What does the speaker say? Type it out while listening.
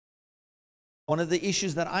One of the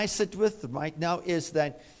issues that I sit with right now is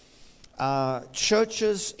that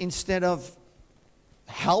churches, instead of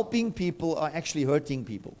helping people, are actually hurting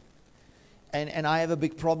people. And I have a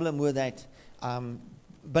big problem with that.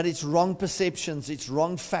 But it's wrong perceptions, it's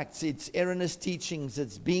wrong facts, it's erroneous teachings,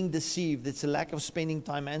 it's being deceived, it's a lack of spending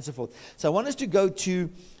time and so forth. So I want us to go to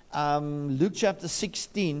Luke chapter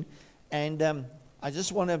 16, and I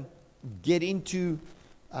just want to get into,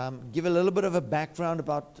 give a little bit of a background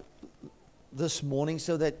about this morning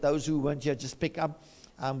so that those who weren't here just pick up.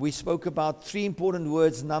 We spoke about 3 important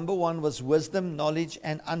words. Number 1 was wisdom, knowledge,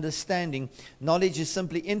 and understanding. Knowledge is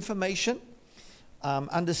simply information.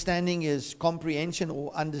 Understanding is comprehension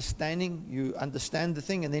or understanding. You understand the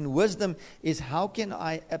thing. And then wisdom is how can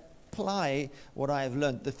I apply what I have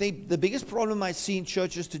learned. The biggest problem I see in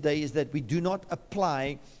churches today is that we do not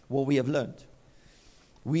apply what we have learned.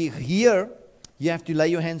 We hear, you have to lay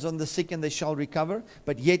your hands on the sick and they shall recover,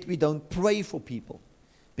 but yet we don't pray for people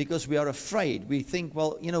because we are afraid. We think,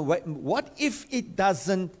 well, you know, what if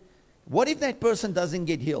that person doesn't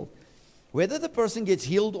get healed? Whether the person gets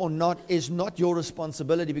healed or not is not your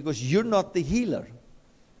responsibility because you're not the healer.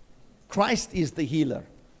 Christ is the healer.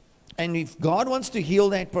 And if God wants to heal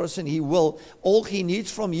that person, He will. All He needs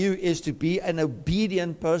from you is to be an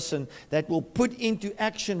obedient person that will put into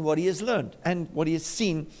action what he has learned and what he has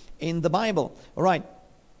seen in the Bible. All right.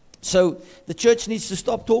 So the church needs to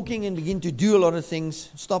stop talking and begin to do a lot of things.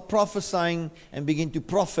 Stop prophesying and begin to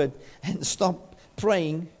profit. And stop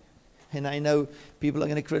praying. And I know people are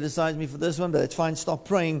going to criticize me for this one, but it's fine. Stop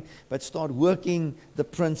praying, but start working the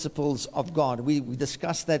principles of God. We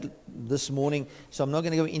discussed that this morning, so I'm not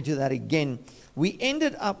going to go into that again. We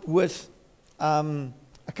ended up with a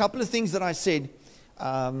couple of things that I said.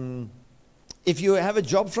 If you have a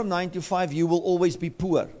job from 9 to 5, you will always be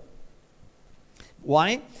poor.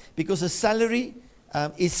 Why? Because a salary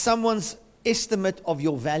is someone's estimate of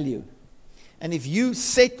your value. And if you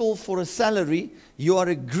settle for a salary, you are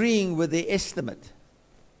agreeing with the estimate.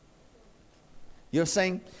 You're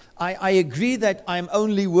saying, I agree that I'm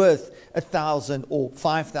only worth 1,000 or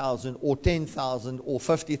 5,000 or 10,000 or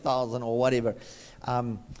 50,000 or whatever.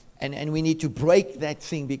 And we need to break that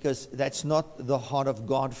thing because that's not the heart of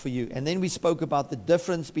God for you. And then we spoke about the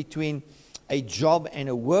difference between a job and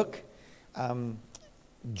a work.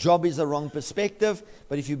 Job is a wrong perspective,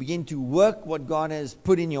 but if you begin to work what God has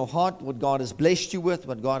put in your heart, what God has blessed you with,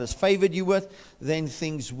 what God has favored you with, then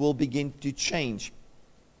things will begin to change.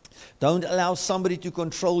 Don't allow somebody to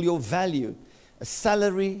control your value. A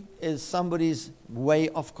salary is somebody's way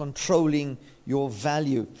of controlling your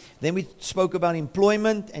value. Then we spoke about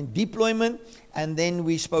employment and deployment, and then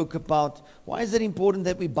we spoke about why is it important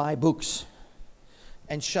that we buy books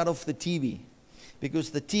and shut off the TV?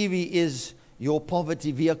 Because the TV is your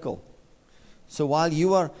poverty vehicle. So while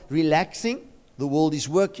you are relaxing, the world is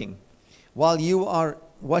working. While you are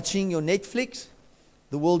watching your Netflix,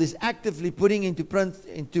 the world is actively putting into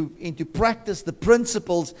practice the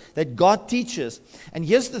principles that God teaches. And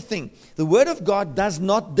here's the thing. The Word of God does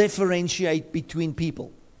not differentiate between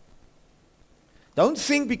people. Don't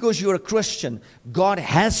think because you're a Christian, God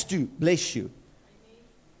has to bless you.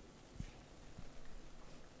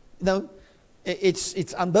 No, it's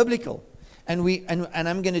unbiblical. And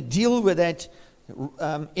I'm going to deal with that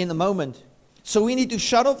in a moment. So we need to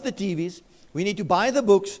shut off the TVs. We need to buy the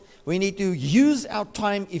books. We need to use our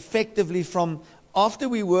time effectively from after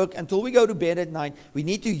we work until we go to bed at night. We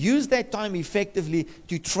need to use that time effectively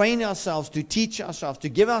to train ourselves, to teach ourselves, to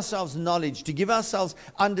give ourselves knowledge, to give ourselves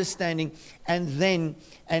understanding. And then,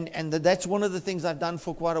 and that's one of the things I've done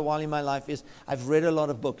for quite a while in my life is I've read a lot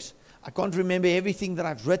of books. I can't remember everything that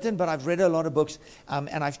I've written, but I've read a lot of books.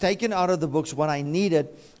 And I've taken out of the books what I needed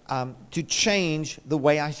to change the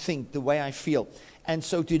way I think, the way I feel. And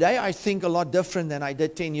so today I think a lot different than I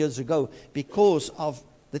did 10 years ago because of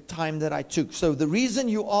the time that I took. So the reason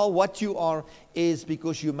you are what you are is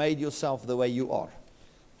because you made yourself the way you are.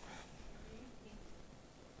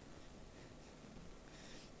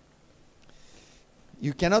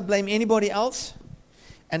 You cannot blame anybody else.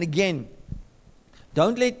 And again,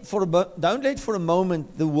 don't let for a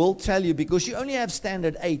moment the world tell you, because you only have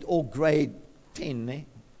standard 8 or grade 10,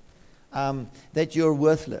 that you're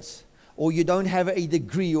worthless. Or you don't have a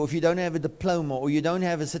degree, or if you don't have a diploma, or you don't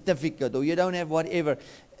have a certificate, or you don't have whatever.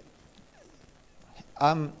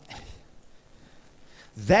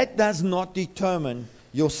 That does not determine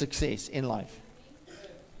your success in life.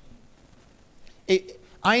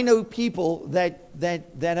 I know people that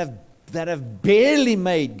have barely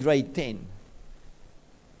made grade 10.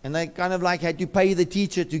 And they kind of like had to pay the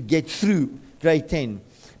teacher to get through grade 10.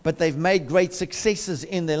 But they've made great successes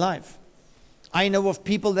in their life. I know of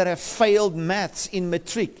people that have failed maths in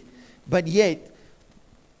matric, but yet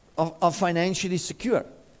are financially secure.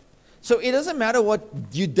 So it doesn't matter what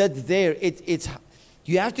you did there.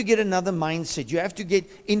 You have to get another mindset. You have to get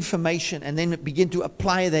information and then begin to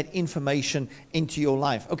apply that information into your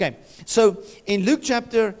life. Okay, so in Luke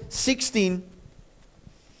chapter 16,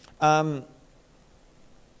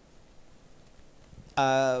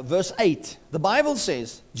 verse 8, the Bible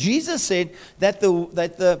says, Jesus said that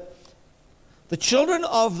the children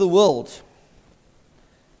of the world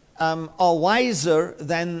are wiser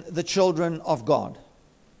than the children of God.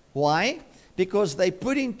 Why? Because they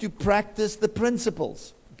put into practice the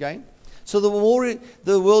principles. Okay? So the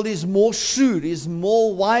world is more shrewd, is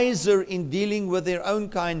more wiser in dealing with their own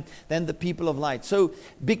kind than the people of light. So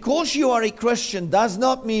because you are a Christian does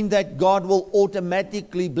not mean that God will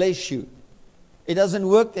automatically bless you. It doesn't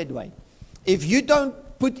work that way. If you don't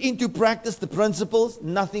put into practice the principles,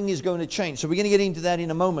 nothing is going to change. So we're going to get into that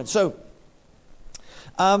in a moment. So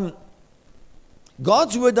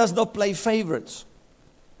God's word does not play favorites.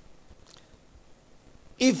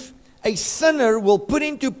 If a sinner will put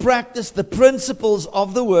into practice the principles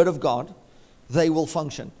of the Word of God, they will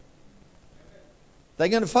function. They're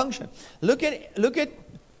going to function. Look at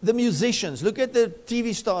the musicians. Look at the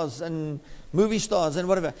TV stars and movie stars and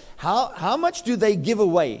whatever. How much do they give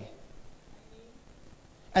away?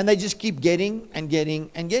 And they just keep getting and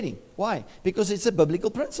getting and getting. Why? Because it's a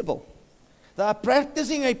biblical principle. They are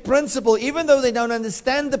practicing a principle, even though they don't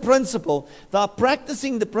understand the principle. They are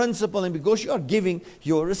practicing the principle, and because you are giving,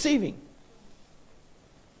 you are receiving.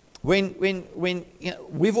 When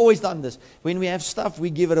we've always done this. When we have stuff, we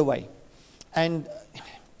give it away. And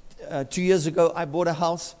 2 years ago, I bought a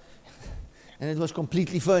house, and it was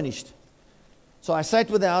completely furnished. So I sat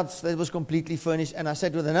with a house that was completely furnished, and I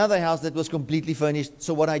sat with another house that was completely furnished.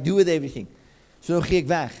 So what I do with everything? So nou gee ek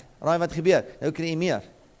weg. Raai wat gebeur? Nou kry jy meer.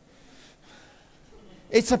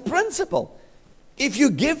 It's a principle. If you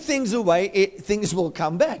give things away, things will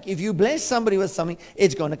come back. If you bless somebody with something,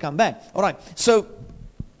 it's going to come back. All right. So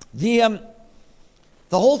the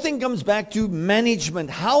whole thing comes back to management.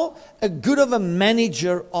 How good of a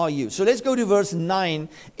manager are you? So let's go to verse 9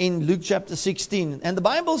 in Luke chapter 16. And the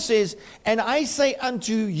Bible says, "And I say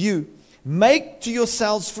unto you, make to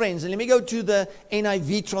yourselves friends." And let me go to the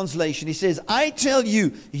NIV translation. He says, "I tell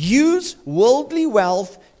you, use worldly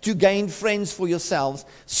wealth to gain friends for yourselves,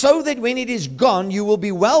 so that when it is gone, you will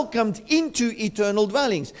be welcomed into eternal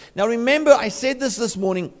dwellings." Now remember, I said this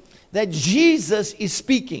morning, that Jesus is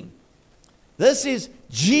speaking. This is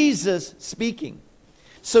Jesus speaking.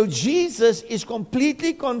 So Jesus is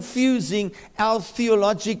completely confusing our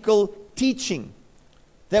theological teaching,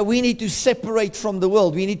 that we need to separate from the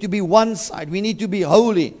world. We need to be one side. We need to be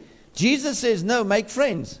holy. Jesus says, no, make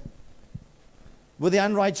friends with the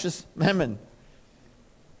unrighteous mammon.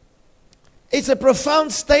 It's a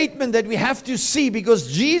profound statement that we have to see,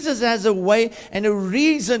 because Jesus has a way and a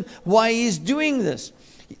reason why He's doing this.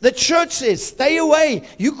 The church says, stay away.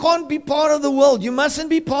 You can't be part of the world. You mustn't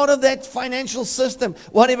be part of that financial system,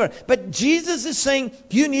 whatever. But Jesus is saying,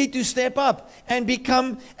 you need to step up and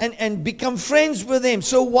become friends with them.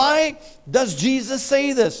 So why does Jesus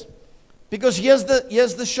say this? Because here's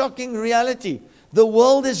the shocking reality. The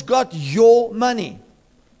world has got your money.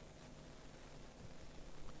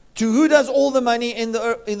 To who does all the money in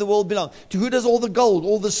the world belong? To who does all the gold,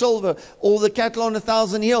 all the silver, all the cattle on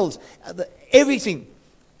 1,000 hills? Everything.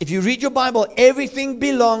 If you read your Bible, everything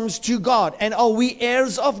belongs to God. And are we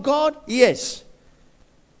heirs of God? Yes.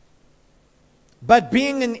 But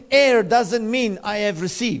being an heir doesn't mean I have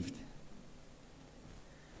received.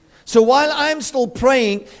 So while I'm still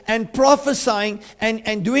praying and prophesying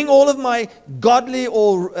and doing all of my godly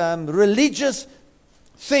or religious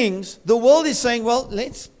things, the world is saying, well,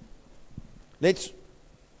 let's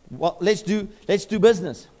do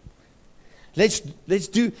business. Let's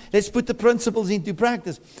put the principles into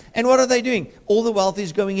practice. And what are they doing? All the wealth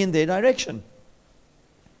is going in their direction.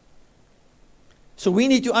 So we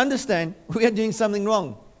need to understand we are doing something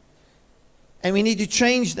wrong. And we need to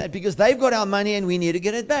change that, because they've got our money and we need to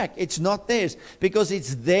get it back. It's not theirs, because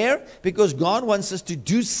it's there because God wants us to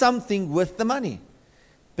do something with the money.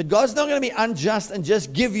 But God's not going to be unjust and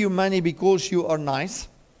just give you money because you are nice.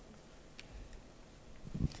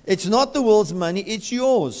 It's not the world's money, it's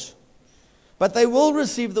yours. But they will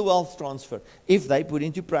receive the wealth transfer if they put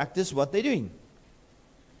into practice what they're doing.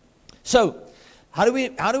 So, how do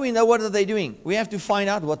we know what are they doing? We have to find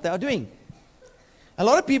out what they are doing. A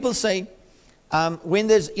lot of people say,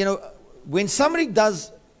 when somebody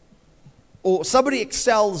does, or somebody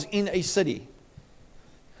excels in a city,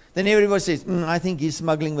 then everybody says, I think he's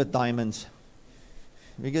smuggling with diamonds.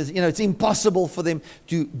 because, it's impossible for them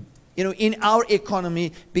to, in our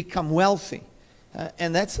economy, become wealthy.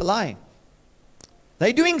 And that's a lie.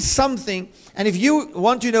 They're doing something, and if you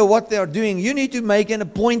want to know what they are doing, you need to make an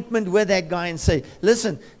appointment with that guy and say,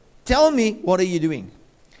 listen, tell me, what are you doing?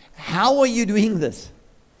 How are you doing this?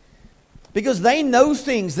 Because they know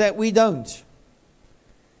things that we don't.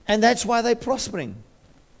 And that's why they're prospering.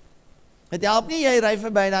 Het help nie jy ry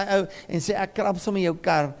verby daai ou en sê ek krap sommer jou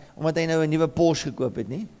kar omdat hy nou 'n nuwe Porsche gekoop het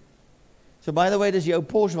nie. So by the way, dis jou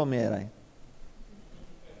Porsche waarmee jy ry.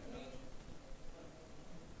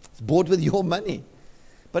 It's bought with your money.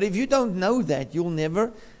 But if you don't know that, you'll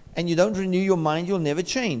never, and you don't renew your mind, you'll never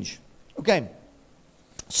change. Okay.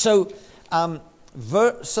 So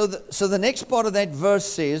the next part of that verse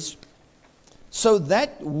says, so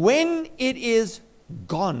that when it is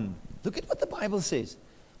gone. Look at what the Bible says.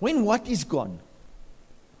 When what is gone?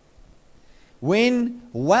 When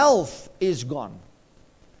wealth is gone.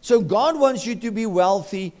 So God wants you to be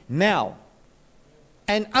wealthy now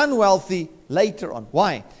and unwealthy later on.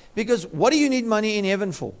 Why? Because what do you need money in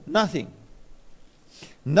heaven for? Nothing.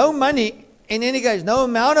 No money, in any case, no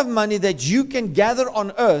amount of money that you can gather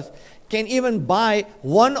on earth can even buy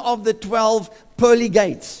one of the 12 pearly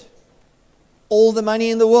gates. All the money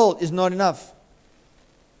in the world is not enough.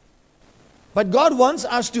 But God wants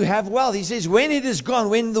us to have wealth. He says, when it is gone,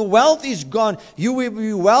 when the wealth is gone, you will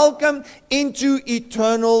be welcomed into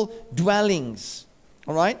eternal dwellings.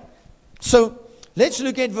 All right? So, let's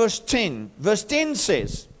look at verse 10. Verse 10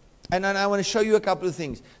 says, and I want to show you a couple of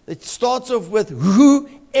things. It starts off with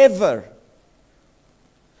whoever.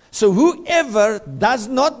 So, whoever does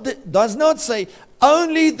not say,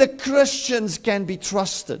 only the Christians can be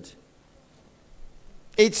trusted.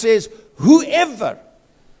 It says, whoever.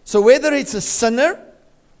 So whether it's a sinner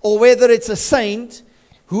or whether it's a saint,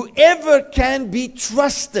 whoever can be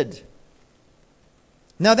trusted.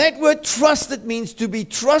 Now that word trusted means to be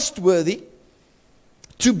trustworthy,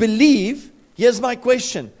 to believe. Here's my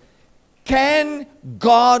question. Can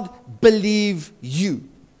God believe you?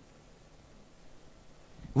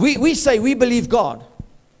 We say we believe God.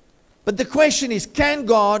 But the question is, can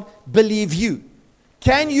God believe you?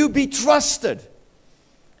 Can you be trusted?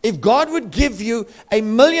 If God would give you R1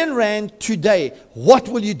 million today, what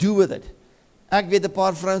will you do with it? Ek weet 'n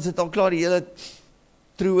paar vrouens het al klaar die hele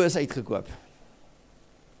troue is uitgekoop.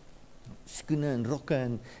 Skoene en rokke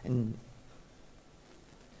en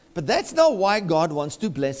But that's not why God wants to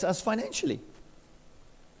bless us financially.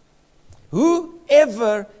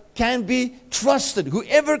 Whoever can be trusted,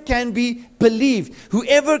 whoever can be believed,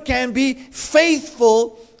 whoever can be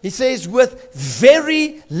faithful, he says, with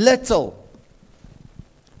very little.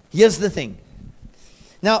 Here's the thing.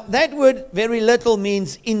 Now, that word very little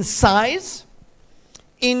means in size,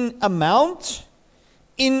 in amount,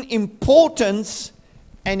 in importance,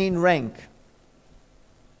 and in rank.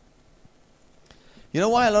 You know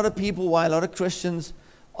why a lot of Christians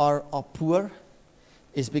are poor?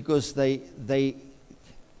 Is because they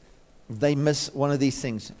miss one of these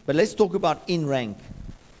things. But let's talk about in rank.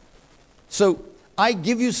 So, I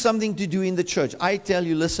give you something to do in the church. I tell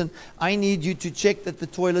you, listen, I need you to check that the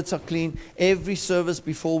toilets are clean every service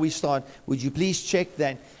before we start. Would you please check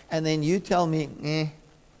that? And then you tell me,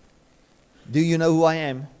 do you know who I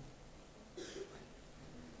am?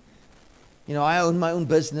 I own my own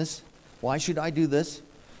business. Why should I do this?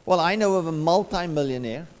 Well, I know of a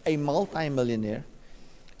multimillionaire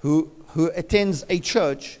who attends a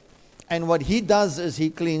church, and what he does is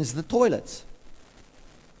he cleans the toilets.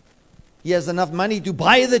 He has enough money to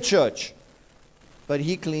buy the church, but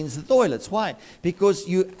he cleans the toilets. Why? Because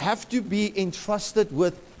you have to be entrusted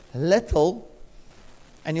with little,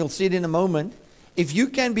 and you'll see it in a moment. If you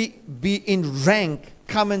can be in rank,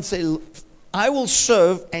 come and say, I will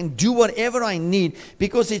serve and do whatever I need,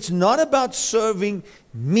 because it's not about serving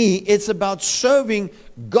me, it's about serving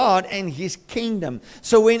God and His kingdom.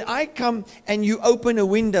 So when I come and you open a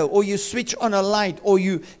window, or you switch on a light, or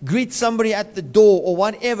you greet somebody at the door, or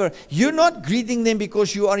whatever, you're not greeting them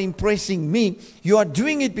because you are impressing me. You are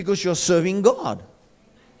doing it because you're serving God.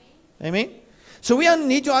 Amen? So we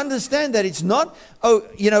need to understand that it's not,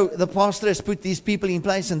 the pastor has put these people in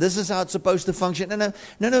place and this is how it's supposed to function.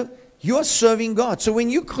 No. You're serving God. So when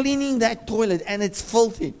you're cleaning that toilet and it's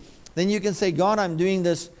filthy, then you can say, God, I'm doing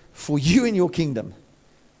this for you and your kingdom.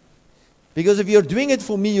 Because if you're doing it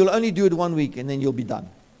for me, you'll only do it 1 week and then you'll be done.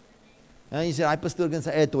 And you say, I pastor can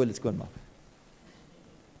say, toilet's going to.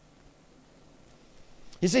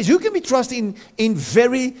 He says, who can be trusted in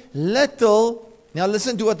very little? Now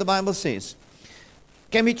listen to what the Bible says.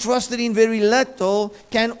 Can be trusted in very little,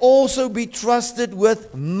 can also be trusted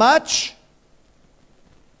with much.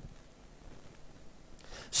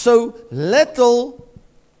 So little,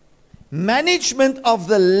 management of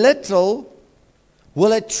the little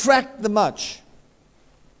will attract the much.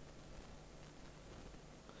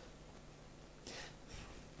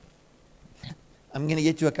 I'm going to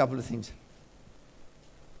get to a couple of things.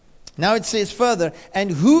 Now it says further, and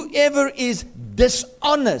whoever is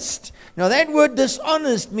dishonest. Now that word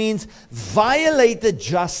dishonest means violated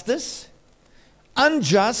justice,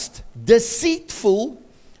 unjust, deceitful,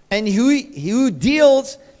 and who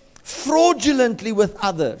deals fraudulently with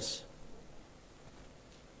others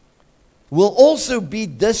will also be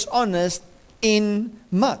dishonest in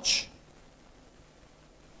much.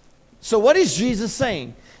 So what is Jesus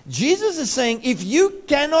saying? Jesus is saying, if you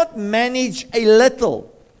cannot manage a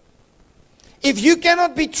little, if you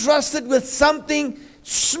cannot be trusted with something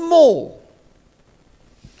small,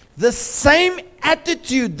 the same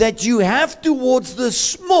attitude that you have towards the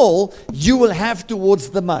small, you will have towards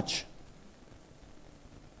the much.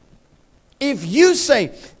 If you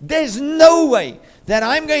say, there's no way that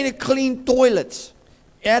I'm going to clean toilets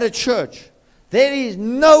at a church, there is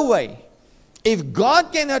no way. If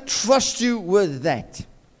God cannot trust you with that,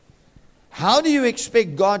 how do you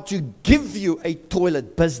expect God to give you a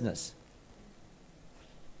toilet business?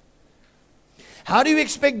 How do you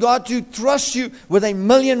expect God to trust you with R1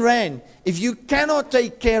 million if you cannot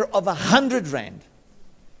take care of R100?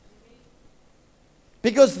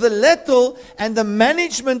 Because the little and the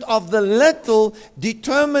management of the little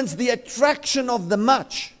determines the attraction of the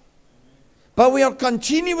much. But we are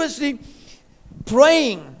continuously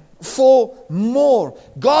praying for more.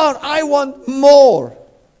 God, I want more.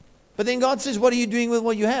 But then God says, what are you doing with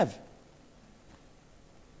what you have?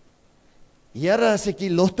 Here, as ek die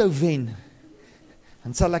lotto wen,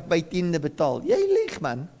 dan sal ek by 10de betaal. Jy lieg,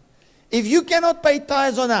 man. If you cannot pay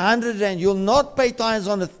tithes on R100, you'll not pay tithes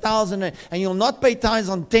on 1,000, and you'll not pay tithes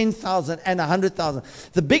on 10,000 and 100,000.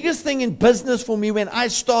 The biggest thing in business for me when I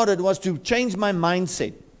started was to change my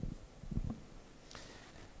mindset.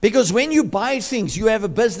 Because when you buy things, you have a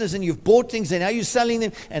business and you've bought things and now you're selling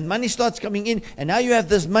them and money starts coming in and now you have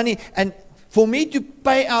this money. And for me to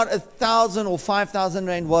pay out 1,000 or 5,000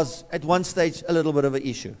 rand was at one stage a little bit of an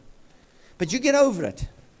issue. But you get over it.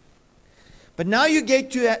 But now you get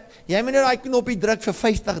to, jy moet nou daai knoppie druk vir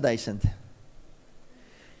 50,000.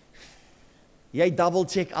 Jy double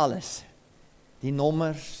check alles. Die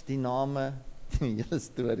nommers, die name, die hele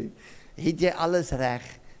storie. Het jy alles reg?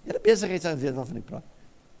 Jy het besigheid weet waarvan ek praat.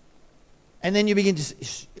 And then you begin to,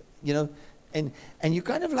 you know, and you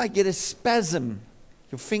kind of like get a spasm.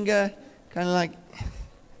 Your finger kind of like,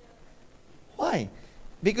 why?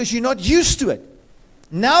 Because you're not used to it.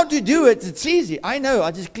 Now to do it, it's easy. I know, I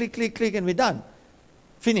just click, click, click, and we're done.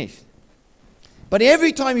 Finished. But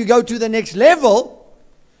every time you go to the next level,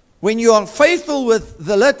 when you are faithful with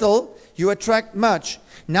the little, you attract much.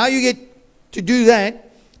 Now you get to do that,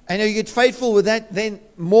 and you get faithful with that, then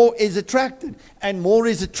more is attracted, and more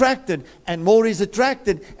is attracted, and more is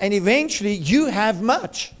attracted, and eventually you have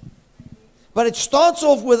much. But it starts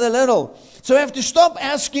off with a little. So we have to stop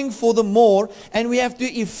asking for the more, and we have to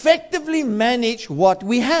effectively manage what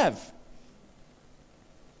we have.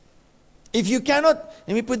 If you cannot,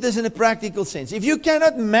 let me put this in a practical sense. If you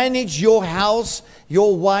cannot manage your house,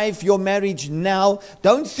 your wife, your marriage now,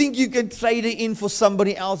 don't think you can trade it in for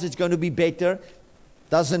somebody else. It's going to be better.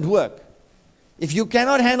 Doesn't work. If you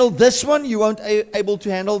cannot handle this one, you won't be able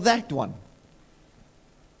to handle that one.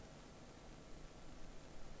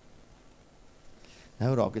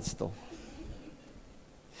 Nou raak het stil.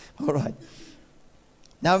 All right.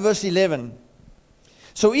 Now verse 11.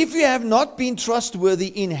 So if you have not been trustworthy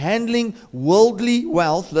in handling worldly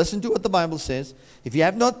wealth, listen to what the Bible says. If you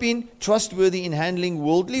have not been trustworthy in handling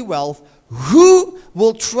worldly wealth, who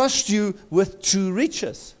will trust you with true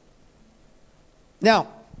riches? Now,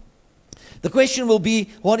 the question will be,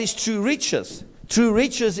 what is true riches? True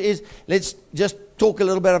riches is, let's just talk a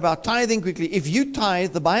little bit about tithing quickly. If you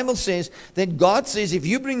tithe, the Bible says that God says, if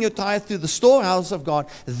you bring your tithe to the storehouse of God,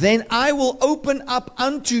 then I will open up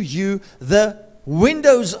unto you the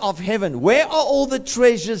windows of heaven. Where are all the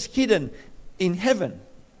treasures hidden? In heaven.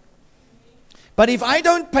 But if I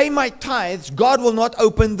don't pay my tithes, God will not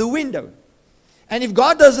open the window. And if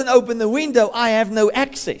God doesn't open the window, I have no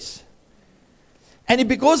access. And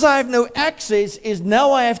because I have no access, is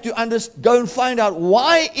now I have to go and find out,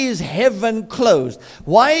 why is heaven closed?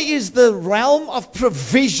 Why is the realm of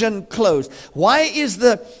provision closed? Why is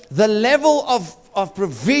the level of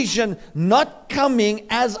provision not coming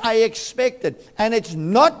as I expected? And it's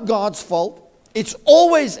not God's fault. It's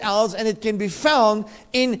always ours, and it can be found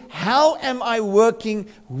in how am I working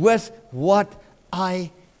with what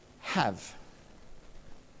I have.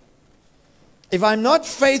 If I'm not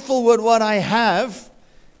faithful with what I have,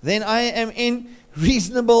 then I am in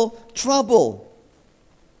reasonable trouble.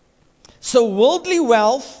 So worldly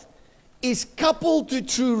wealth is coupled to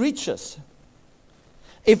true riches.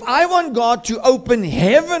 If I want God to open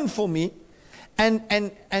heaven for me,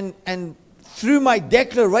 and through my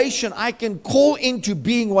declaration, I can call into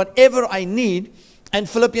being whatever I need. And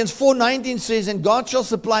Philippians 4:19 says, and God shall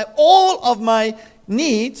supply all of my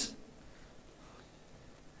needs.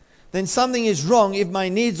 Then something is wrong if my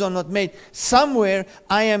needs are not met. Somewhere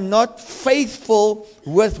I am not faithful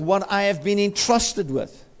with what I have been entrusted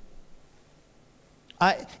with.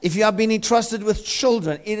 If you have been entrusted with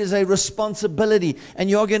children, it is a responsibility. And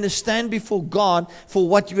you're going to stand before God for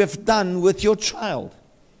what you have done with your child.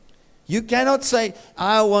 You cannot say,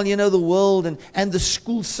 well, the world and the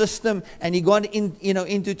school system, and he got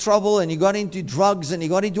into trouble, and he got into drugs, and he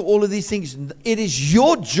got into all of these things. It is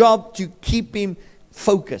your job to keep him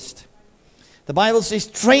focused. The Bible says,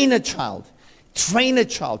 train a child. Train a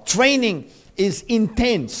child. Training is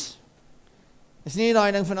intense. It's nie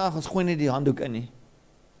daai ding vandag ons gooi net die handdoek in nie.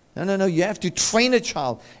 No. You have to train a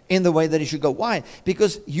child in the way that he should go. Why?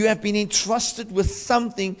 Because you have been entrusted with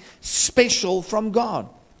something special from God.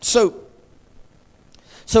 So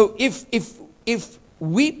if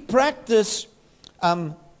we practice,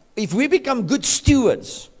 if we become good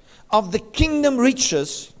stewards of the kingdom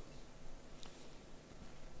riches,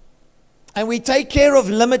 and we take care of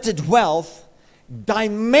limited wealth,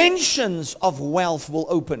 dimensions of wealth will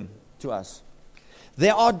open to us.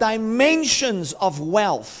 There are dimensions of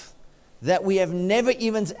wealth that we have never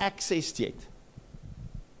even accessed yet.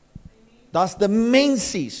 Daar's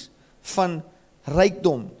dimensies van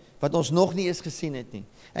rykdom wat ons nog nie eens gesien het nie.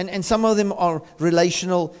 And some of them are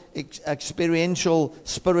relational, experiential,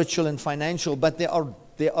 spiritual and financial, but there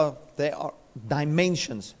are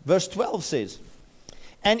dimensions. Verse 12 says,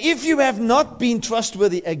 and if you have not been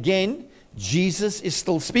trustworthy, again, Jesus is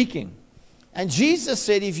still speaking. And Jesus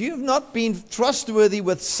said, if you have not been trustworthy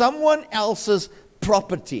with someone else's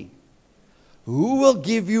property, who will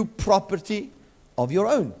give you property of your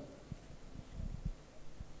own?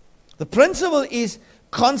 The principle is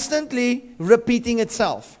constantly repeating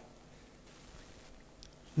itself.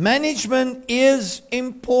 Management is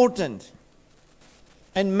important.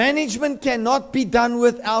 And management cannot be done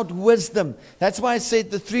without wisdom. That's why I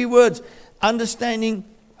said the three words, understanding,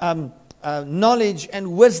 knowledge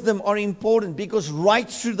and wisdom are important, because right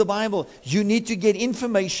through the Bible you need to get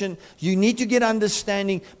information, you need to get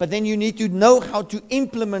understanding, but then you need to know how to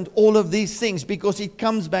implement all of these things, because it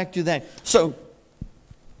comes back to that. So,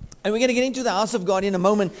 and we're going to get into the house of God in a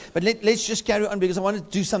moment, but let's just carry on, because I want to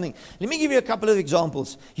do something. Let me give you a couple of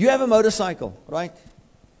examples. You have a motorcycle, right?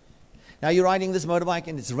 Now you're riding this motorbike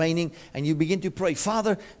and it's raining, and you begin to pray,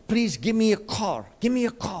 Father, please give me a car, give me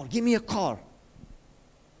a car, give me a car.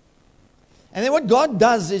 And then what God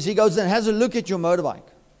does is He goes and has a look at your motorbike.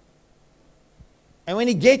 And when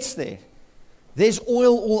He gets there, there's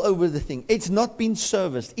oil all over the thing. It's not been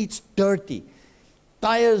serviced. It's dirty.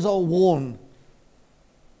 Tires are worn.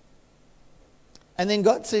 And then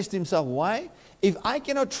God says to Himself, why? If I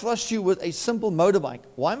cannot trust you with a simple motorbike,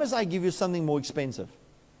 why must I give you something more expensive?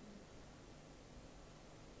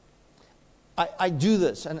 I do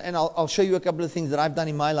this, and I'll show you a couple of things that I've done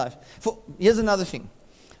in my life. Here's another thing.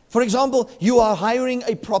 For example, you are hiring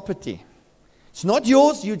a property. It's not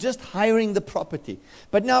yours, you're just hiring the property.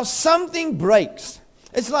 But now something breaks.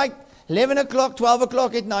 It's like 11 o'clock, 12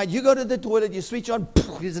 o'clock at night. You go to the toilet, you switch on,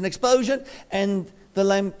 there's an explosion, and the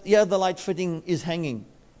light fitting is hanging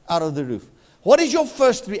out of the roof. What is your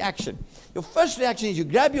first reaction? Your first reaction is you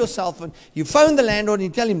grab your cell phone, you phone the landlord and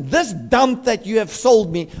you tell him, this dump that you have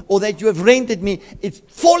sold me or that you have rented me, it's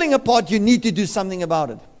falling apart, you need to do something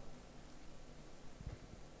about it.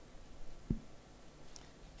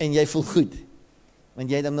 En jy voel goed, want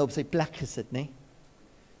jy het hom nou op sy plek gesit, nee?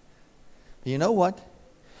 You know what?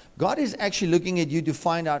 God is actually looking at you to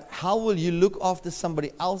find out how will you look after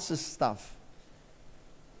somebody else's stuff.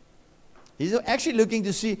 He's actually looking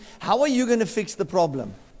to see how are you going to fix the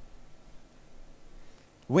problem.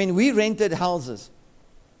 When we rented houses,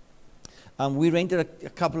 we rented a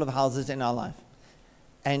couple of houses in our life.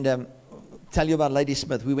 And tell you about Lady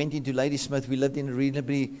Smith. We went into Lady Smith. We lived in a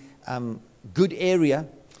reasonably good area,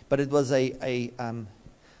 but it was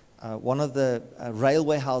one of the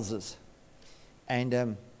railway houses.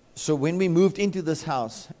 And so when we moved into this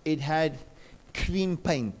house, it had cream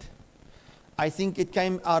paint. I think it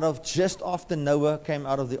came out of just after Noah came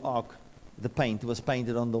out of the ark. The paint was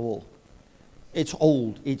painted on the wall. It's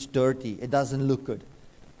old, it's dirty, it doesn't look good.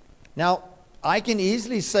 Now, I can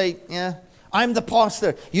easily say, yeah, I'm the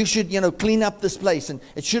pastor. You should, clean up this place. And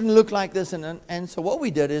it shouldn't look like this. And so what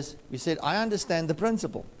we did is we said, I understand the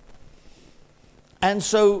principle. And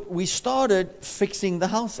so we started fixing the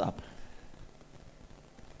house up.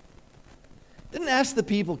 Didn't ask the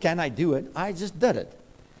people, can I do it? I just did it.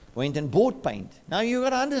 Went and bought paint. Now you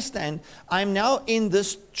got to understand, I'm now in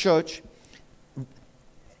this church.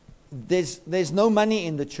 There's no money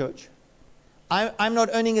in the church. I'm not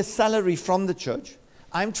earning a salary from the church.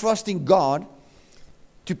 I'm trusting God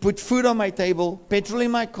to put food on my table, petrol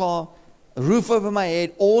in my car, a roof over my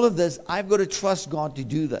head, all of this. I've got to trust God to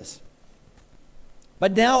do this.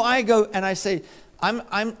 But now I go and I say, I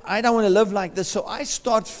don't want to live like this. So I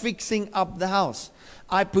start fixing up the house.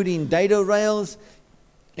 I put in dado rails,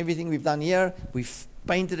 everything we've done here. We've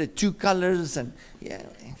painted it 2 colors and yeah,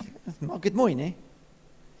 maak het mooi, né?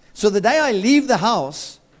 So the day I leave the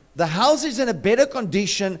house is in a better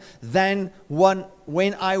condition than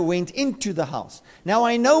when I went into the house. Now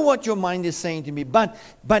I know what your mind is saying to me, but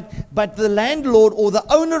the landlord or the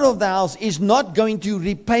owner of the house is not going to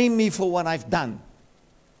repay me for what I've done,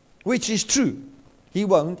 which is true. He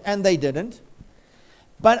won't, and they didn't.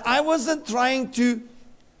 But I wasn't trying to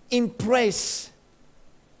impress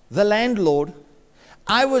the landlord.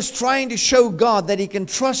 I was trying to show God that He can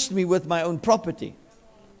trust me with my own property.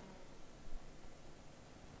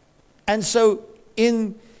 And so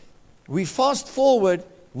we fast forward,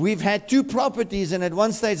 we've had 2 properties, and at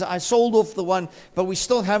one stage I sold off the one, but we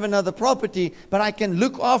still have another property, but I can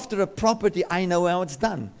look after a property. I know how it's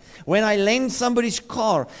done. When I lend somebody's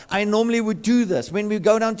car, I normally would do this. When we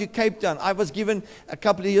go down to Cape Town, I was given, a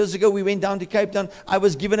couple of years ago, we went down to Cape Town, I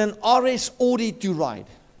was given an RS Audi to ride.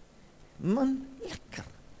 Man, lekker.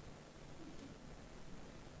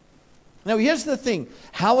 Now here's the thing,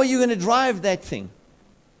 how are you going to drive that thing?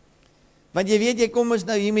 Want jy weet, jy kom ons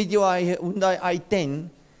nou hier met jou Hyundai i10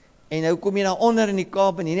 en nou kom jy nou onder in die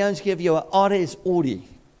Kaap en hierdie ons gee vir jou 'n RS Audi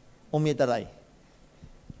om mee te ry.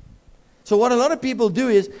 So what a lot of people do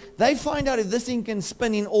is they find out if this thing can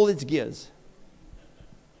spin in all its gears.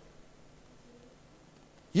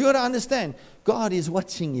 You got to understand, God is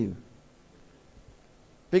watching you.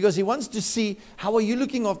 Because He wants to see how are you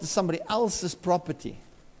looking after somebody else's property.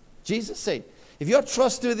 Jesus said, if you're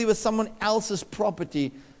trustworthy with someone else's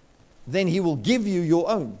property, then He will give you your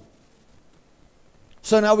own.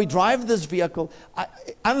 So now we drive this vehicle,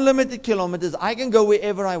 unlimited kilometers. I can go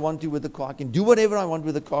wherever I want to with the car. I can do whatever I want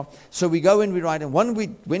with the car. So we go and we ride. And when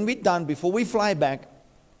we're done, before we fly back,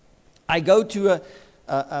 I go to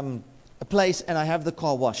a place and I have the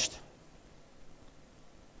car washed.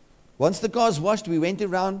 Once the car's washed, we went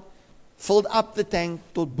around, filled up the tank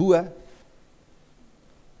tot bo.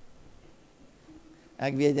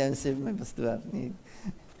 Ek weet jy sê my pastoor nie.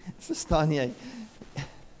 Verstaan jy?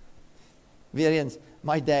 Weer eens,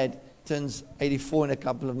 my dad turns 84 in a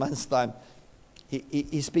couple of months' time.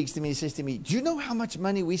 He speaks to me, he says to me, do you know how much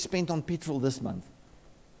money we spent on petrol this month?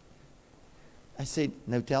 I said,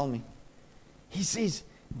 no, tell me. He says,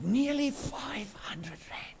 nearly 500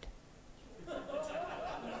 rand.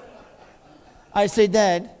 I said,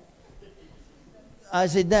 Dad,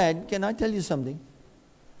 can I tell you something?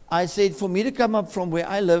 I said, for me to come up from where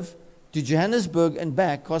I live to Johannesburg and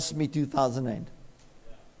back cost me 2,000 rand.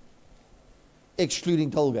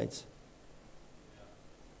 Excluding toll gates.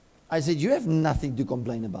 I said, you have nothing to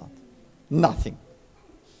complain about. Nothing.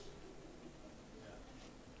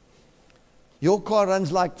 Your car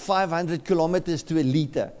runs like 500 kilometers to a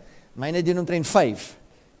liter. Mine doen omtrent 5.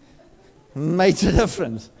 Major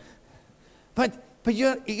difference. But you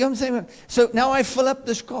know what I'm saying? So now I fill up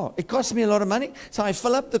this car. It costs me a lot of money. So I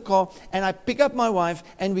fill up the car and I pick up my wife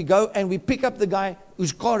and we go and we pick up the guy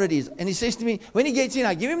whose car it is. And he says to me, when he gets in,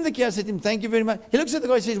 I give him the key. I said to him, thank you very much. He looks at the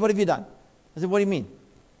guy and says, what have you done? I said, what do you mean?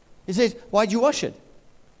 He says, why'd you wash it?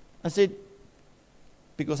 I said,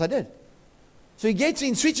 because I did. So he gets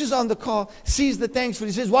in, switches on the car, sees the tanks full.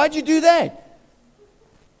 He says, why'd you do that?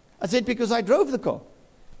 I said, because I drove the car.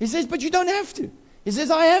 He says, but you don't have to. He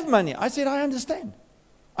says, I have money. I said, I understand.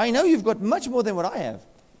 I know you've got much more than what I have.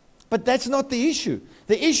 But that's not the issue.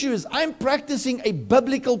 The issue is I'm practicing a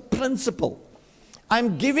biblical principle.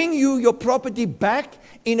 I'm giving you your property back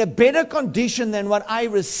in a better condition than what I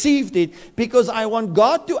received it because I want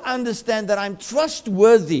God to understand that I'm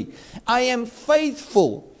trustworthy. I am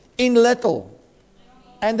faithful in little.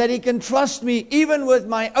 And that He can trust me even with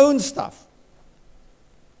my own stuff.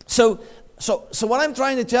 So what I'm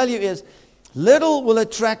trying to tell you is, little will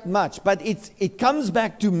attract much, but it comes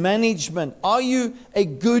back to management. Are you a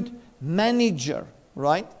good manager,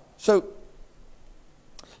 right? So,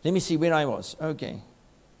 let me see where I was. Okay.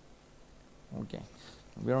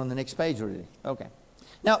 We're on the next page already. Okay.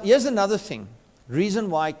 Now, here's another thing. Reason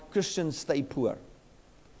why Christians stay poor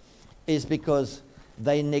is because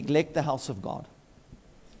they neglect the house of God.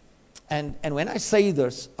 And when I say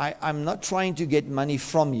this, I'm not trying to get money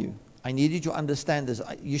from you. I need you to understand this.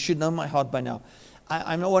 You should know my heart by now.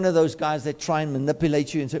 I'm not one of those guys that try and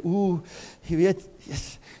manipulate you and say, ooh, jy weet,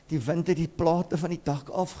 yes, die wind het die plate van die dak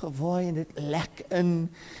afgewaai en dit lek in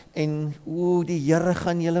en ooh, die Here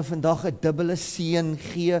gaan julle vandag 'n dubbele seën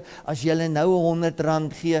gee as julle nou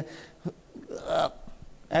R100 gee.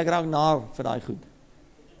 Ek raak naar vir daai goed.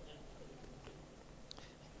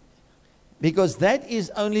 Because that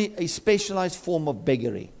is only a specialized form of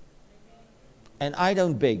beggary. And I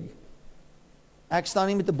don't beg. Ek staan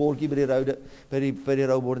nie met 'n bordjie by die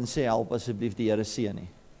roubord en sê help asseblief die Here seën nie.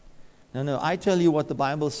 No, I tell you what the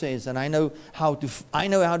Bible says, and I know how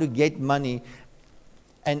to get money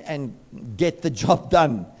and get the job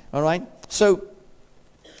done. All right? So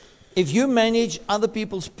if you manage other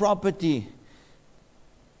people's property,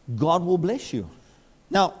 God will bless you.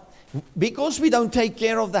 Now, because we don't take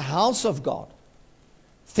care of the house of God,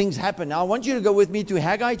 things happen. Now, I want you to go with me to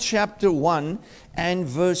Haggai chapter 1 and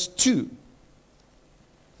verse 2.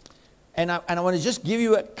 And I want to just give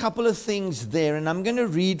you a couple of things there. And I'm going to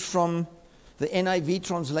read from the NIV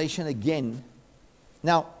translation again.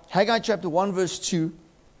 Now, Haggai chapter 1 verse 2.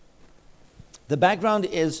 The background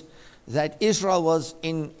is that Israel was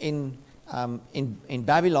in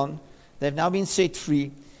Babylon. They've now been set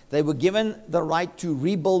free. They were given the right to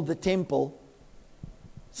rebuild the temple.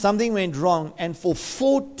 Something went wrong. And for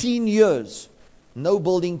 14 years, no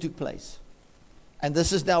building took place. And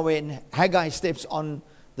this is now when Haggai steps on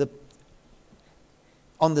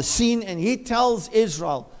the scene, and he tells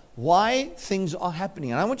Israel why things are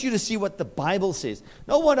happening. And I want you to see what the Bible says.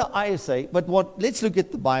 Not what I say, but let's look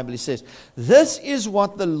at the Bible. It says, this is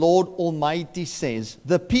what the Lord Almighty says.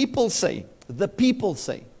 The people say.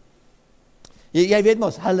 Jy weet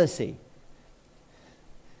mos, hulle sê.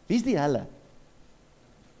 Wie is die hulle?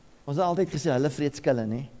 Ons het altyd gesê, hulle vreet skille,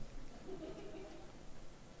 nie?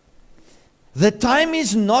 The time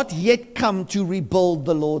is not yet come to rebuild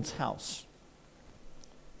the Lord's house.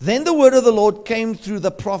 Then the word of the Lord came through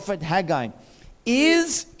the prophet Haggai.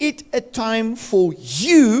 Is it a time for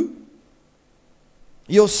you,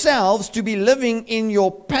 yourselves, to be living in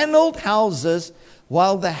your paneled houses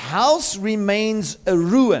while the house remains a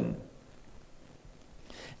ruin?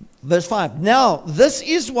 Verse 5. Now, this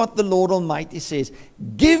is what the Lord Almighty says.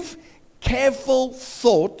 Give careful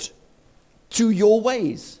thought to your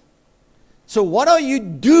ways. So what are you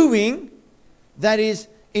doing that is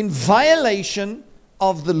in violation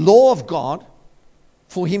of the law of God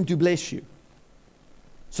for Him to bless you?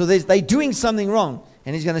 So they're doing something wrong,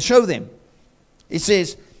 and He's going to show them. It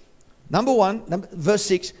says, number 1, verse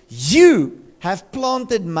 6, you have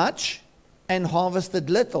planted much and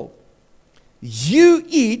harvested little. You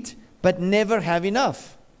eat, but never have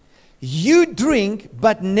enough. You drink,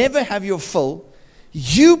 but never have your fill.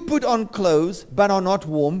 You put on clothes, but are not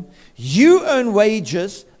warm. You earn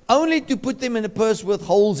wages, only to put them in a purse with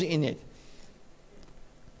holes in it.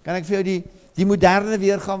 Kan ek vir jou die moderne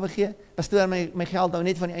weergawe gee? Pastoor, my geld hou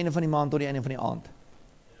net van die einde van die maand tot die einde van die aand.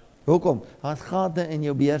 Hoekom? Daar's gate in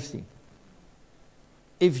jou beursie.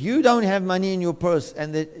 If you don't have money in your purse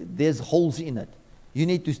and there's holes in it, you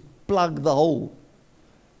need to plug the hole.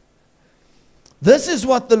 This is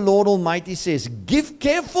what the Lord Almighty says. Give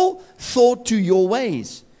careful thought to your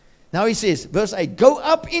ways. Now he says, verse 8, go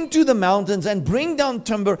up into the mountains and bring down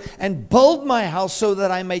timber and build my house so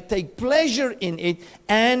that I may take pleasure in it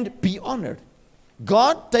and be honored.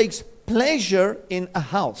 God takes pleasure in a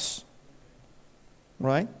house.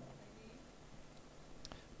 Right?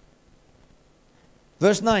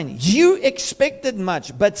 Verse 9, you expected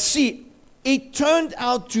much, but see, it turned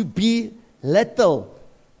out to be little.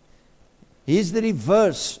 Here's the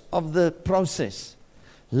reverse of the process.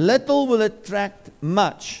 Little will attract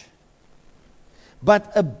much.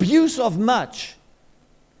 But abuse of much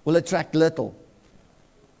will attract little.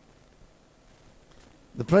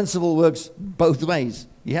 The principle works both ways.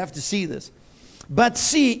 You have to see this. But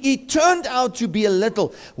see, it turned out to be a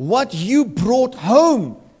little. What you brought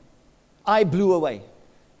home, I blew away.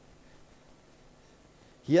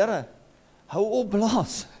 Here, hou op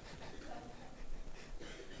blaas.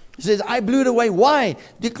 He says, I blew it away. Why?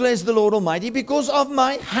 Declares the Lord Almighty. Because of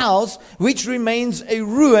my house, which remains a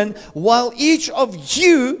ruin, while each of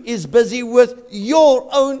you is busy with your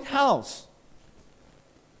own house.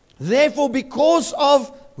 Therefore, because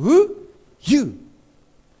of who? You.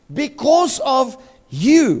 Because of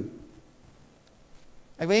you.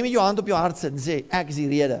 Ek wil met jou hand op jou hart sit en sê, ek is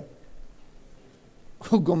die rede.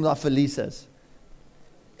 Hoekom daar verlies is.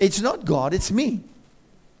 It's not God, it's me.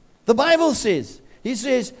 The Bible says, he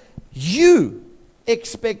says, you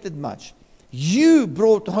expected much. You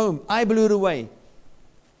brought home, I blew it away.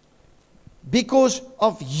 Because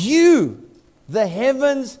of you, the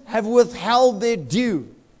heavens have withheld their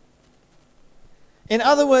due. In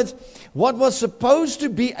other words, what was supposed to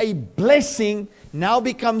be a blessing now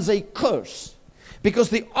becomes a curse. Because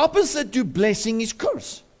the opposite to blessing is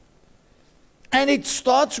curse. And it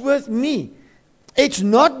starts with me. It's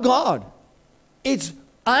not God. It's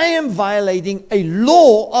I am violating a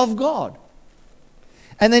law of God.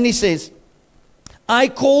 And then he says, I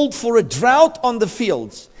called for a drought on the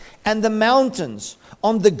fields and the mountains,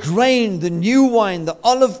 on the grain, the new wine, the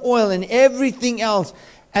olive oil, and everything else,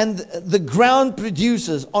 and the ground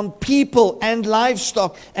produces, on people and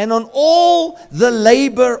livestock, and on all the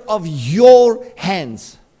labor of your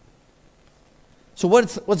hands. So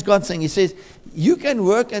what's God saying? He says, you can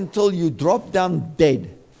work until you drop down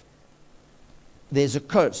dead. There's a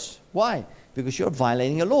curse. Why? Because you're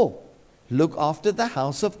violating a law. Look after the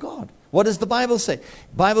house of God. What does the Bible say?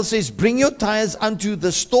 The Bible says, bring your tithes unto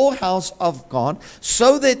the storehouse of God,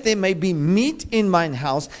 so that there may be meat in mine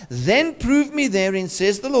house. Then prove me therein,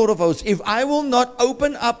 says the Lord of hosts, if I will not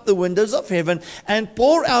open up the windows of heaven and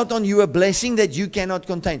pour out on you a blessing that you cannot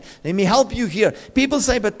contain. Let me help you here. People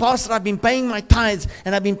say, but Pastor, I've been paying my tithes,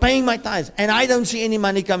 and I've been paying my tithes, and I don't see any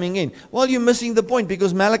money coming in. Well, you're missing the point,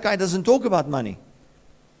 because Malachi doesn't talk about money.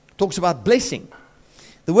 It talks about blessing.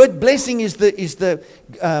 The word blessing is the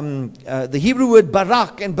Hebrew word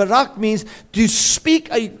barak, and barak means to speak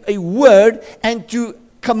a word and to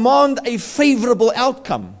command a favorable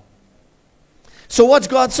outcome. So what's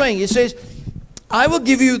God saying? He says, I will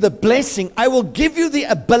give you the blessing, I will give you the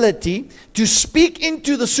ability to speak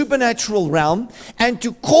into the supernatural realm and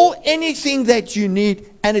to call anything that you need,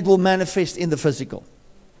 and it will manifest in the physical.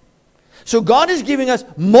 So God is giving us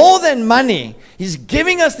more than money. He's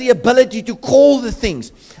giving us the ability to call the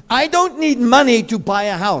things. I don't need money to buy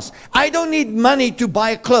a house. I don't need money to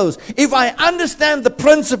buy clothes. If I understand the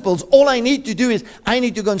principles, all I need to do is I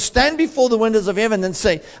need to go and stand before the windows of heaven and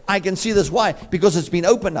say, I can see this. Why? Because it's been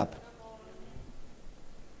opened up.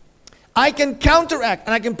 I can counteract,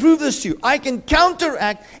 and I can prove this to you. I can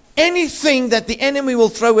counteract anything that the enemy will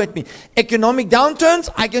throw at me. Economic downturns,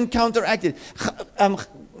 I can counteract it.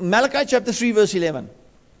 Malachi chapter 3 verse 11.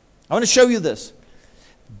 I want to show you this.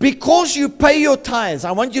 Because you pay your tithes,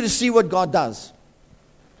 I want you to see what God does.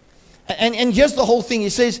 And here's the whole thing. He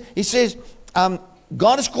says, God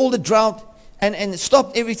has called a drought and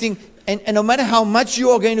stopped everything. And no matter how much you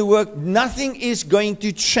are going to work, nothing is going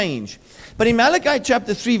to change. But in Malachi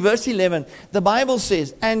chapter 3 verse 11, the Bible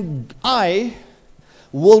says, and I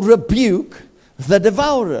will rebuke the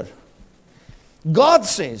devourer. God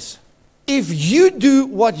says, if you do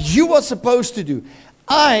what you are supposed to do,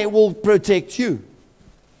 I will protect you.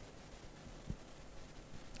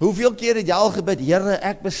 Hoeveel keer het jy al gebid, Here,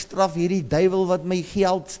 ek bestraf hierdie duiwel wat my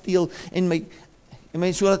geld steel en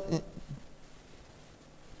my sodat.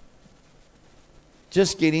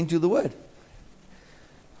 Just get into the word.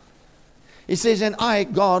 It says, and I,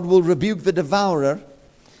 God, will rebuke the devourer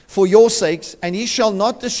for your sakes, and he shall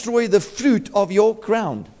not destroy the fruit of your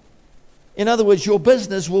ground. In other words, your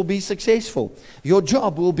business will be successful. Your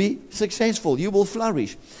job will be successful. You will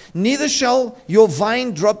flourish. Neither shall your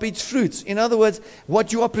vine drop its fruits. In other words,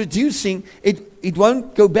 what you are producing, it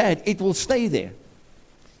won't go bad. It will stay there.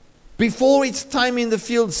 Before its time in the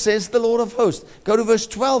field, says the Lord of hosts. Go to verse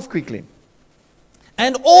 12 quickly.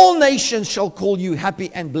 And all nations shall call you happy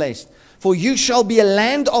and blessed, for you shall be a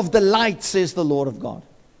land of delight, says the Lord of God,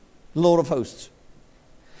 Lord of hosts.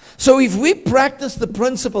 So if we practice the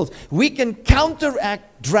principles, we can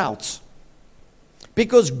counteract droughts.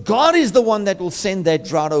 Because God is the one that will send that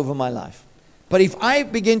drought over my life. But if I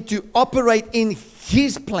begin to operate in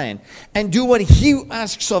His plan and do what He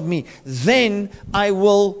asks of me, then I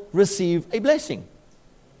will receive a blessing.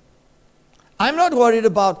 I'm not worried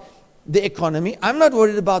about the economy. I'm not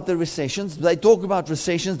worried about the recessions. They talk about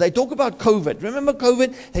recessions. They talk about COVID. Remember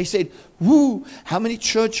COVID? They said, whoo, how many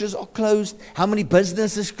churches are closed? How many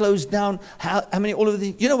businesses closed down? How many, all of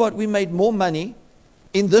these. You know what? We made more money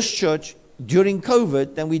in this church during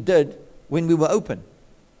COVID than we did when we were open.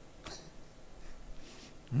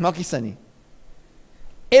 Makisani.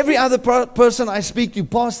 Every other person I speak to,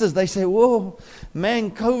 pastors, they say, whoa, man,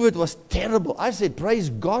 COVID was terrible. I said, praise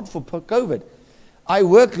God for COVID. I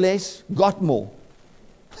work less, got more.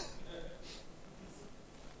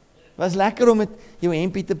 Was lekker om met jou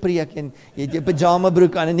hempie te preek en jy het jou pyjama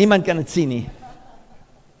broek aan en niemand kan dit sien nie.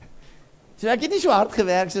 So ek het nie so hard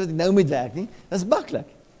gewerk sodat ek nou moet werk nie. Dis maklik.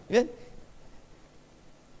 Jy weet?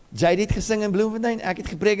 Jade het gesing in Bloemfontein, ek het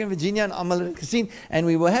gepreek in Virginia en almal het het gesien and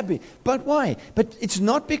we were happy. But why? But it's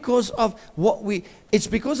not because of it's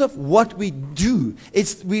because of what we do.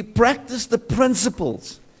 We practice the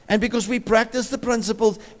principles. And because we practice the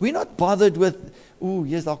principles, we're not bothered with,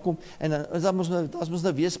 yes, daar kom, en dan is daar mos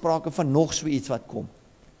nou weer sprake van nog so iets wat kom.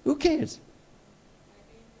 Who cares?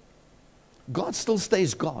 God still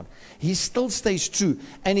stays God. He still stays true.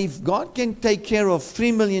 And if God can take care of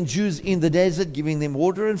 3 million Jews in the desert, giving them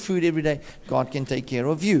water and food every day, God can take care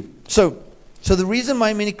of you. So the reason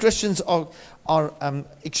why many Christians are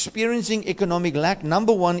experiencing economic lack,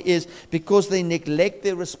 number one, is because they neglect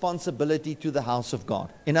their responsibility to the house of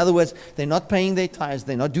God. In other words, they're not paying their tithes,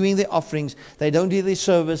 they're not doing their offerings, they don't do their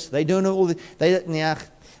service, they don't know all the... Nee,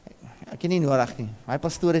 ek ken nie nodig nie. My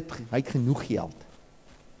pastoor hy het genoeg geld.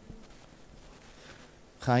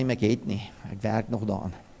 Geheim, ek het nie. Ek werk nog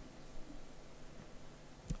daaraan.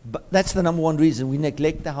 But that's the number one reason we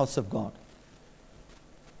neglect the house of God.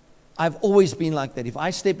 I've always been like that. If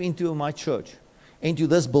I step into my church, into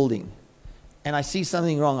this building, and I see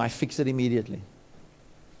something wrong, I fix it immediately.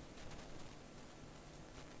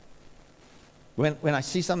 When I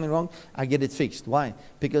see something wrong, I get it fixed. Why?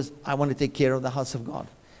 Because I want to take care of the house of God.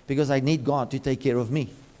 Because I need God to take care of me.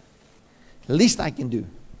 The least I can do.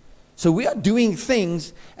 So we are doing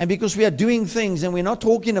things, and because we are doing things and we're not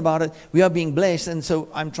talking about it, we are being blessed. And so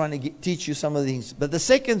I'm trying to teach you some of these. But the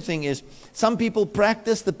second thing is, some people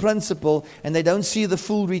practice the principle and they don't see the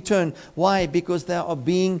full return. Why? Because they are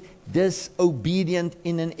being disobedient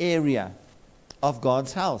in an area of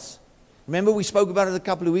God's house. Remember, we spoke about it a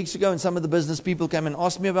couple of weeks ago, and some of the business people came and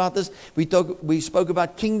asked me about this. We spoke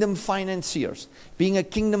about kingdom financiers. Being a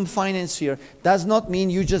kingdom financier does not mean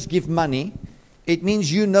you just give money. It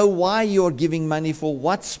means you know why you're giving money, for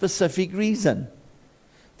what specific reason.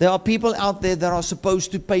 There are people out there that are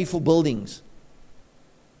supposed to pay for buildings.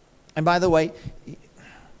 And by the way,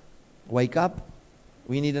 wake up,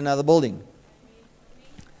 we need another building.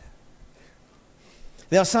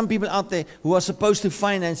 There are some people out there who are supposed to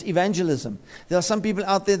finance evangelism. There are some people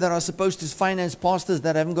out there that are supposed to finance pastors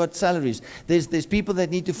that haven't got salaries. There's people that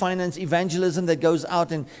need to finance evangelism that goes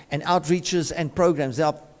out and outreaches and programs. There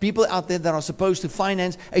are people out there that are supposed to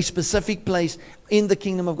finance a specific place in the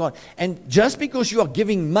kingdom of God. And just because you are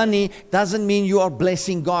giving money doesn't mean you are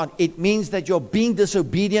blessing God. It means that you're being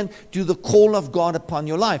disobedient to the call of God upon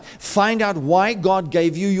your life. Find out why God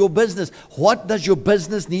gave you your business. What does your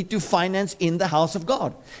business need to finance in the house of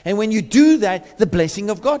God? And when you do that, the blessing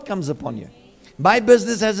of God comes upon you. My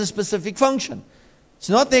business has a specific function. It's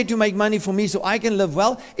not there to make money for me so I can live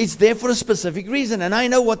well. It's there for a specific reason. And I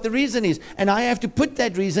know what the reason is. And I have to put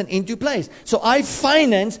that reason into place. So I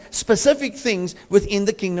finance specific things within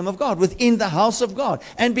the kingdom of God, within the house of God.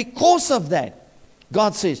 And because of that,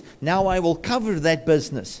 God says, now I will cover that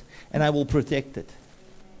business and I will protect it.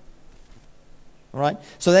 All right?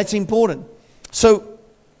 So that's important. So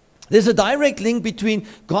there's a direct link between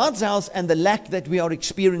God's house and the lack that we are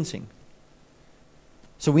experiencing.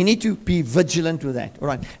 So we need to be vigilant with that. All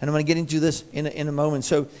right. And I'm going to get into this in a moment.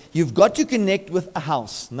 So you've got to connect with a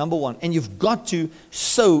house, number one. And you've got to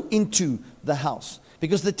sow into the house.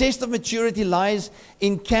 Because the test of maturity lies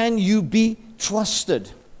in, can you be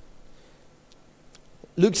trusted?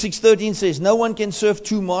 Luke 6:13 says, no one can serve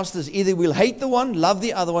two masters. Either will hate the one, love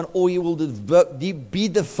the other one, or you will be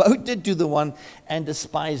devoted to the one and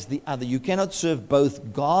despise the other. You cannot serve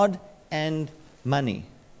both God and money.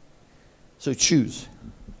 So choose.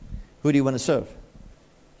 Who do you want to serve?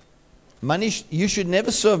 Money, you should never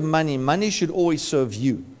serve money. Money should always serve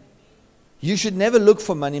you. You should never look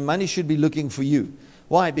for money. Money should be looking for you.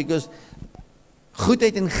 Why? Because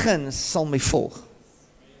goedheid en guns sal my volg.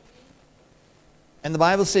 And the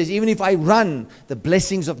Bible says, even if I run, the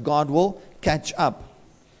blessings of God will catch up.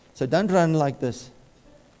 So don't run like this.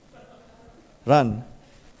 Run.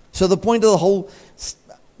 So the point of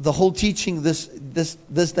the whole teaching this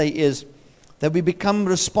day is that we become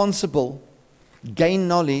responsible, gain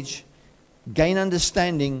knowledge, gain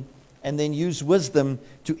understanding, and then use wisdom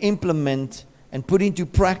to implement and put into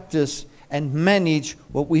practice and manage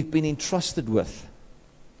what we've been entrusted with.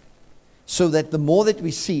 So that the more that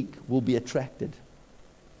we seek, we'll be attracted.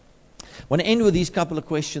 I want to end with these couple of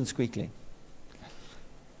questions quickly.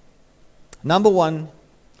 Number one,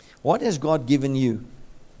 what has God given you?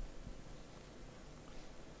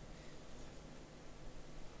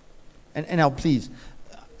 And now please,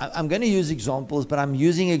 I'm going to use examples, but I'm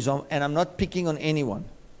using examples, and I'm not picking on anyone.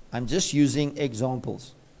 I'm just using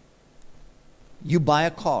examples. You buy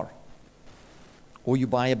a car, or you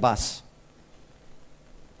buy a bus,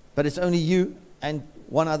 but it's only you and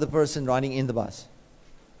one other person riding in the bus.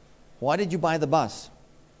 Why did you buy the bus?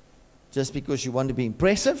 just because you want to be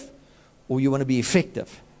impressive or you want to be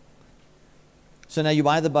effective. So now you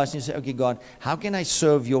buy the bus and you say, okay, God, how can I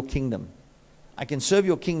serve your kingdom? I can serve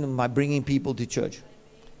your kingdom by bringing people to church.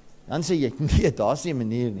 Dan sê jy, nee, daar's nie 'n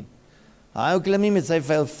manier nie. Hy ou klim nie met sy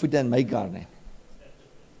vuil voete in my kar nie.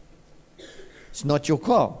 It's not your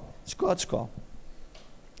car. It's God's car.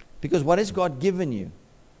 Because what has God given you?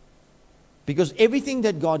 Because everything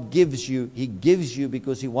that God gives you, He gives you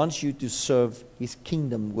because He wants you to serve His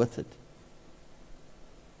kingdom with it.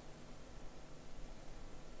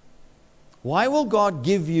 Why will God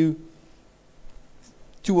give you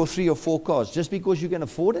 2 or 3 or 4 cars? Just because you can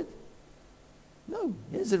afford it? No.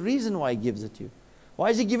 There's a reason why He gives it to you. Why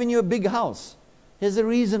is He giving you a big house? There's a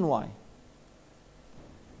reason why.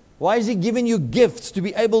 Why is He giving you gifts to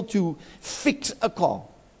be able to fix a car?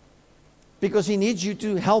 Because He needs you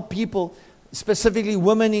to help people, specifically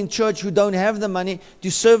women in church who don't have the money to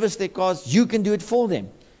service their cars. You can do it for them.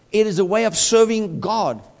 It is a way of serving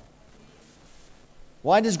God.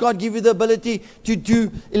 Why does God give you the ability to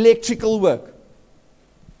do electrical work?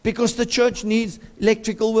 Because the church needs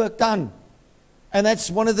electrical work done. And that's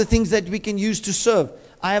one of the things that we can use to serve.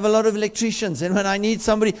 I have a lot of electricians, and when I need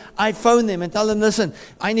somebody, I phone them and tell them, listen,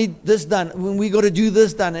 I need this done. When we got to do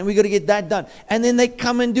this done, and we got to get that done. And then they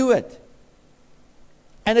come and do it.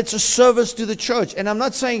 And it's a service to the church. And I'm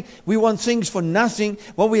not saying we want things for nothing.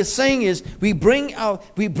 What we are saying is we bring our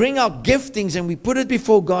giftings and we put it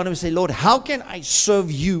before God and we say, Lord, how can I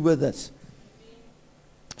serve you with this?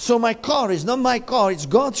 So my car is not my car, it's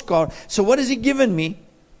God's car. So what has He given me?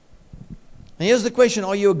 And here's the question,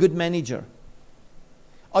 are you a good manager?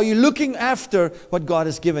 Are you looking after what God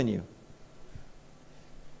has given you?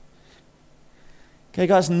 Kyk,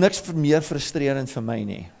 daar's niks meer frustrerend vir my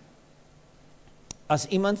nie. As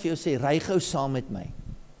iemand vir jou sê, ry gou saam met my.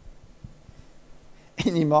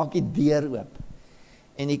 En jy maak die deur oop.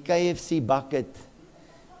 En die KFC bucket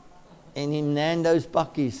en die Nando's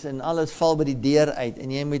pakkies en alles val by die deur uit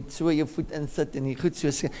en jy moet so jou voet insit en jy goed so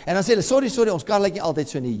sê. En dan sê hulle, sorry, ons kar lyk nie altyd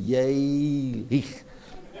so nie. Jy lieg.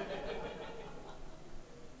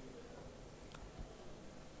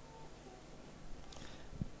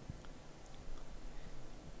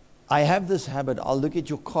 I have this habit, I'll look at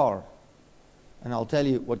your car and I'll tell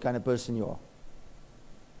you what kind of person you are.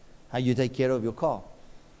 How you take care of your car.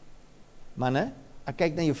 Manne, ek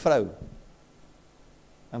kyk na jou vrou.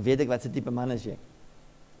 Dan weet ek wat se tipe man is jy.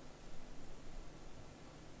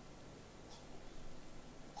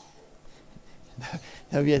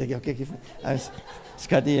 Nou weet ek, kyk jy.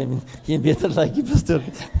 Skatie, jy beter like jy pastoor.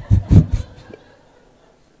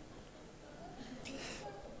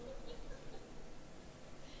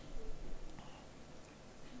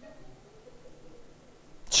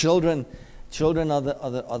 Children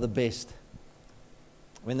are the best.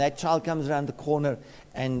 When that child comes around the corner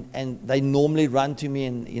and they normally run to me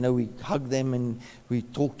and we hug them and we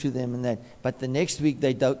talk to them and that. But the next week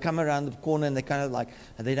they don't come around the corner and they kind of like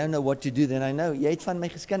they don't know what to do. Then I know jy het van my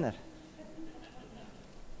geskinder.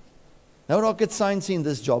 No rocket science in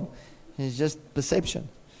this job. It's just perception.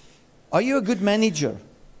 Are you a good manager?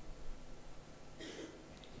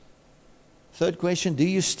 Third question, do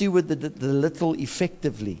you steward the little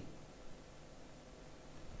effectively?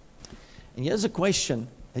 And here's a question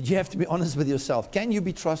that you have to be honest with yourself. Can you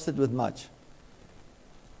be trusted with much?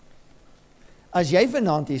 As jy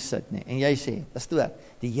vanaand hier sit en jy sê, pastoor,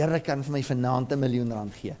 die Here kan vir my vanaand R1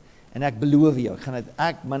 miljoen gee. En ek beloof jou,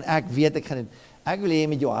 ek weet ek gaan dit. Ek wil hê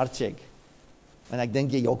jy met jou hart check. Want ek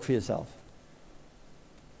dink jy jok vir jouself.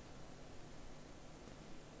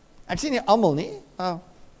 Ek sê nie almal nie.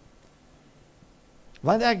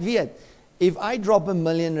 Want ek weet, if I drop R1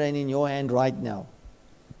 million in your hand right now,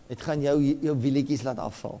 het gaan jou wielietjies laat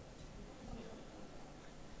afval.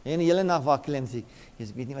 En die hele nag wakker en sê, ek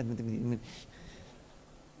weet nie wat moet ek doen.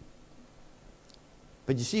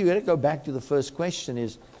 But you see, we have to go back to the first question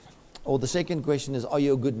is, or the second question is, are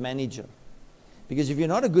you a good manager? Because if you're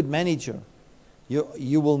not a good manager,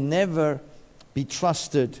 you will never be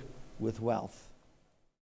trusted with wealth.